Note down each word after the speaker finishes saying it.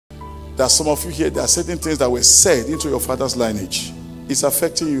There are some of you here, there are certain things that were said into your father's lineage. It's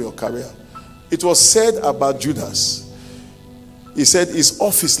affecting your career. It was said about Judas. He said his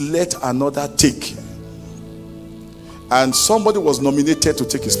office let another take. And somebody was nominated to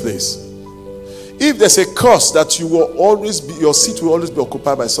take his place. If there's a curse that you will always be, your seat will always be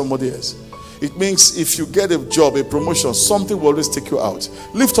occupied by somebody else. It means if you get a job, a promotion, something will always take you out.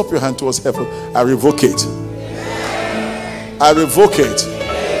 Lift up your hand towards heaven. I revoke it. I revoke it.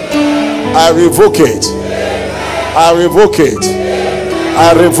 I revoke it. I revoke it.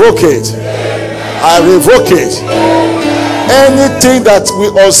 I revoke it. I revoke it. Anything that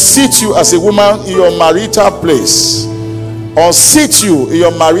will unseat you as a woman in your marital place, unseat you in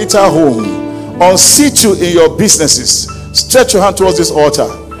your marital home, unseat you in your businesses, stretch your hand towards this altar.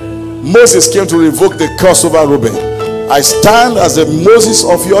 Moses came to revoke the curse over Reuben. I stand as the Moses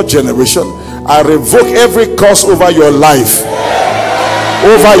of your generation. I revoke every curse over your life,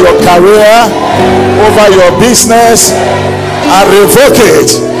 over your career, over your business. I revoke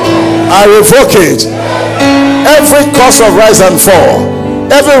it. I revoke it. Every curse of rise and fall,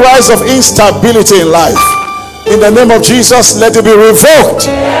 every rise of instability in life, in the name of Jesus, let it be revoked.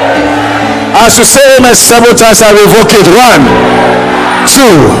 As you say amen several times, I revoke it. 1, 2,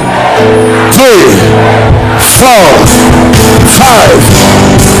 3, 4, 5,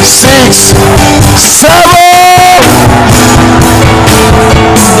 6, 7.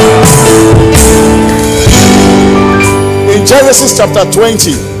 In Genesis chapter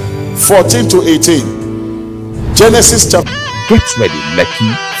 20, 14 to 18. Genesis chapter. Get ready,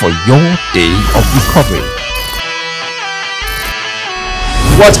 Lekki, for your day of recovery.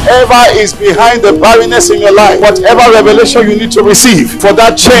 Whatever is behind the barrenness in your life, whatever revelation you need to receive for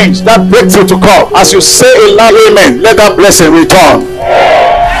that change, that breakthrough to come, as you say a loud amen, let that blessing return.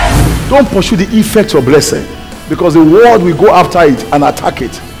 Don't pursue the effects of blessing, because the world will go after it and attack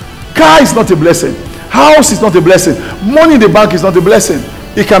it. Car is not a blessing. House is not a blessing. Money in the bank is not a blessing.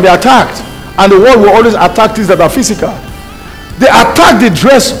 It can be attacked. And the world will always attack things that are physical. They attacked the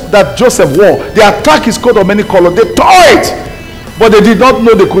dress that Joseph wore. They attacked his coat of many colors. They tore it. But they did not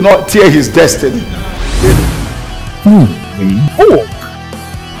know they could not tear his destiny. Revoke.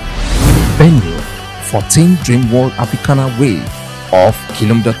 Venue 14 Dreamworld Africana Way off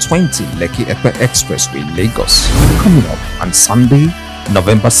kilometer 20 Lekki Expressway, Lagos. Coming up on Sunday,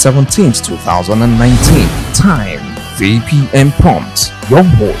 November 17th, 2019. Time 3 p.m. prompt. Your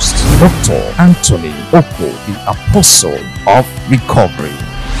host, Dr. Antoni Okoh, the Apostle of Recovery.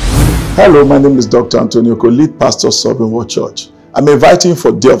 Hello, my name is Dr. Antoni Okoh, lead pastor of Dreamworld Church. I'm inviting you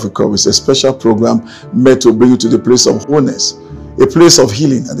for Day of Recovery. It's a special program meant to bring you to the place of wholeness, a place of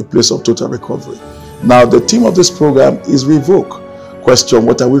healing, and a place of total recovery. Now, the theme of this program is revoke. Question,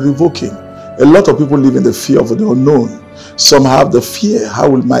 what are we revoking? A lot of people live in the fear of the unknown. Some have the fear, how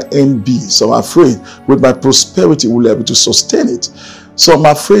will my end be? Some are afraid, with my prosperity, will I be able to sustain it? Some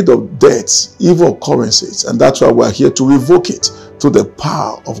are afraid of deaths, evil occurrences, and that's why we're here to revoke it through the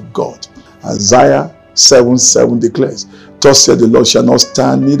power of God. Isaiah 7:7 declares, thus said the Lord shall not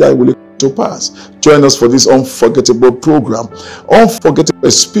stand, neither will it come to pass. Join us for this unforgettable program, unforgettable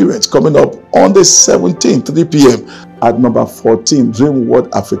experience coming up on the 17th, 3 p.m. at number 14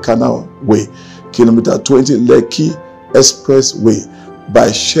 Dreamworld Africana Way, kilometer 20 Lekki Expressway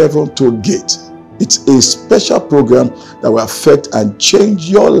by Chevron Toll Gate. It's a special program that will affect and change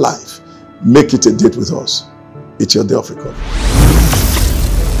your life. Make it a date with us. It's your day of recovery.